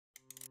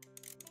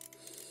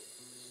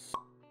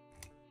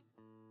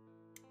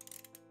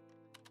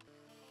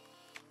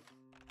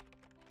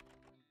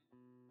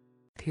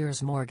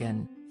Piers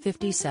Morgan,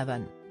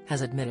 57,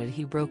 has admitted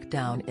he broke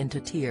down into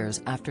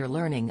tears after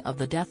learning of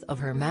the death of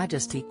Her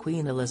Majesty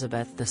Queen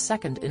Elizabeth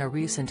II in a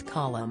recent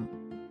column.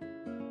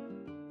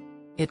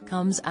 It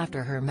comes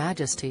after Her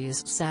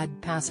Majesty's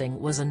sad passing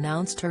was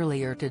announced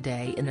earlier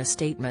today in a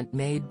statement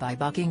made by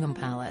Buckingham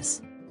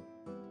Palace.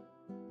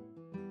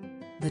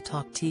 The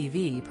Talk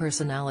TV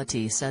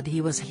personality said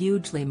he was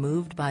hugely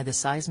moved by the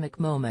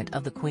seismic moment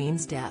of the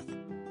Queen's death.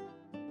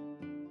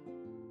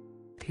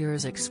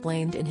 Piers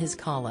explained in his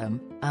column,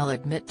 "I'll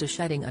admit to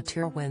shedding a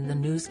tear when the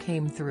news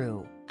came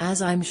through,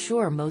 as I'm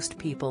sure most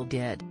people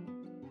did.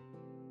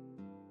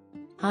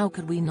 How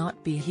could we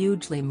not be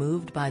hugely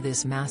moved by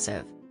this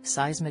massive,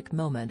 seismic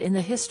moment in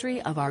the history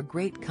of our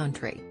great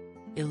country?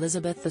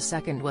 Elizabeth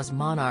II was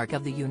monarch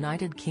of the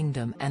United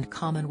Kingdom and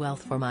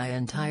Commonwealth for my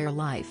entire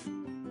life.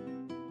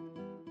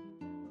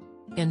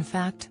 In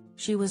fact,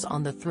 she was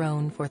on the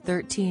throne for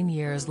 13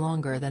 years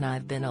longer than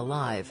I've been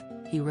alive,"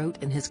 he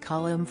wrote in his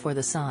column for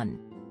The Sun.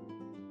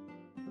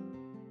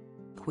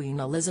 Queen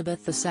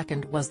Elizabeth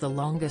II was the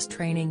longest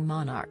reigning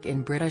monarch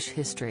in British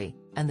history,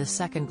 and the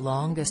second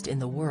longest in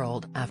the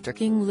world after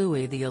King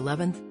Louis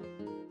XI.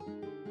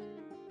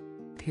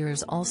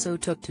 Piers also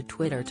took to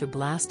Twitter to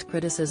blast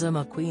criticism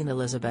of Queen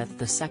Elizabeth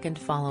II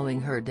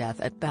following her death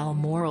at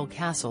Balmoral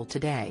Castle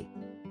today.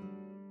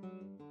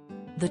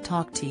 The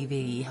Talk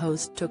TV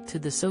host took to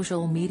the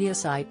social media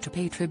site to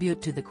pay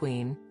tribute to the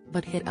Queen,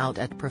 but hit out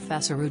at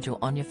Professor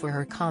Anya for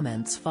her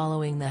comments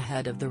following the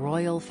head of the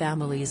royal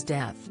family's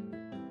death.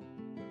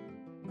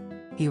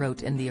 He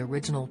wrote in the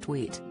original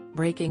tweet,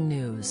 "Breaking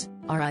news,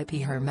 RIP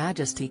Her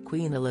Majesty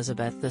Queen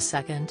Elizabeth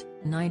II,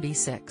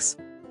 96.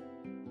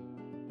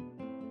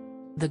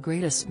 The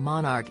greatest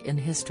monarch in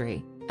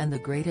history, and the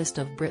greatest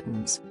of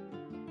Britons.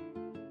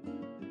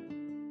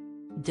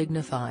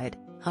 Dignified,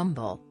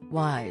 humble,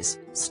 wise,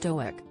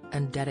 stoic,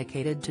 and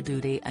dedicated to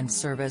duty and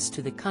service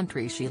to the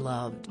country she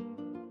loved.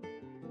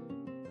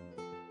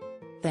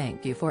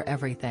 Thank you for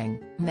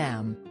everything,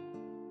 ma'am.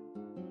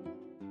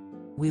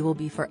 We will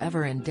be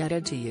forever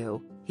indebted to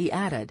you," he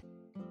added.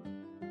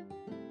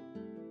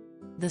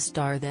 The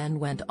star then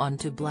went on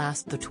to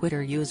blast the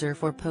Twitter user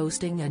for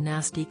posting a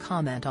nasty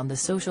comment on the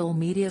social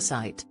media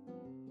site.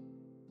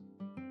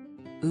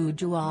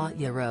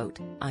 Ujwanya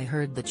wrote, "I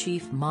heard the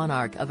chief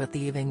monarch of a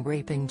thieving,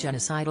 raping,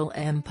 genocidal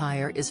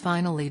empire is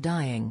finally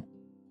dying.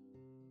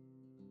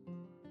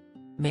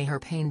 May her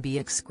pain be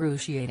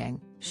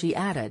excruciating," she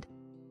added.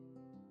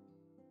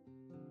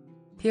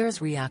 Piers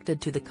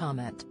reacted to the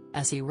comment,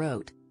 as he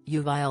wrote,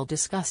 "You vile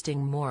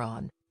disgusting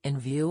moron," in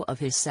view of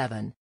his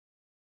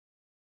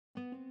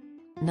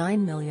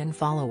 7.9 million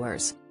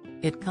followers.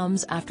 It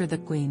comes after the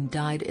Queen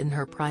died in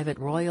her private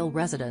royal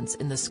residence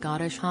in the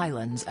Scottish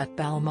Highlands at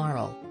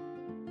Balmoral.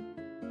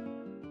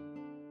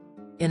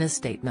 In a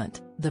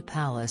statement, the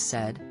palace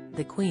said,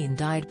 "The Queen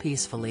died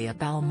peacefully at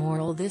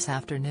Balmoral this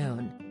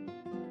afternoon.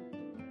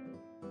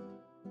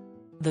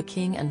 The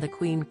King and the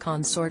Queen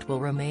Consort will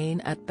remain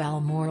at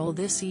Balmoral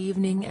this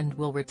evening and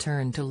will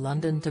return to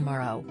London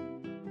tomorrow."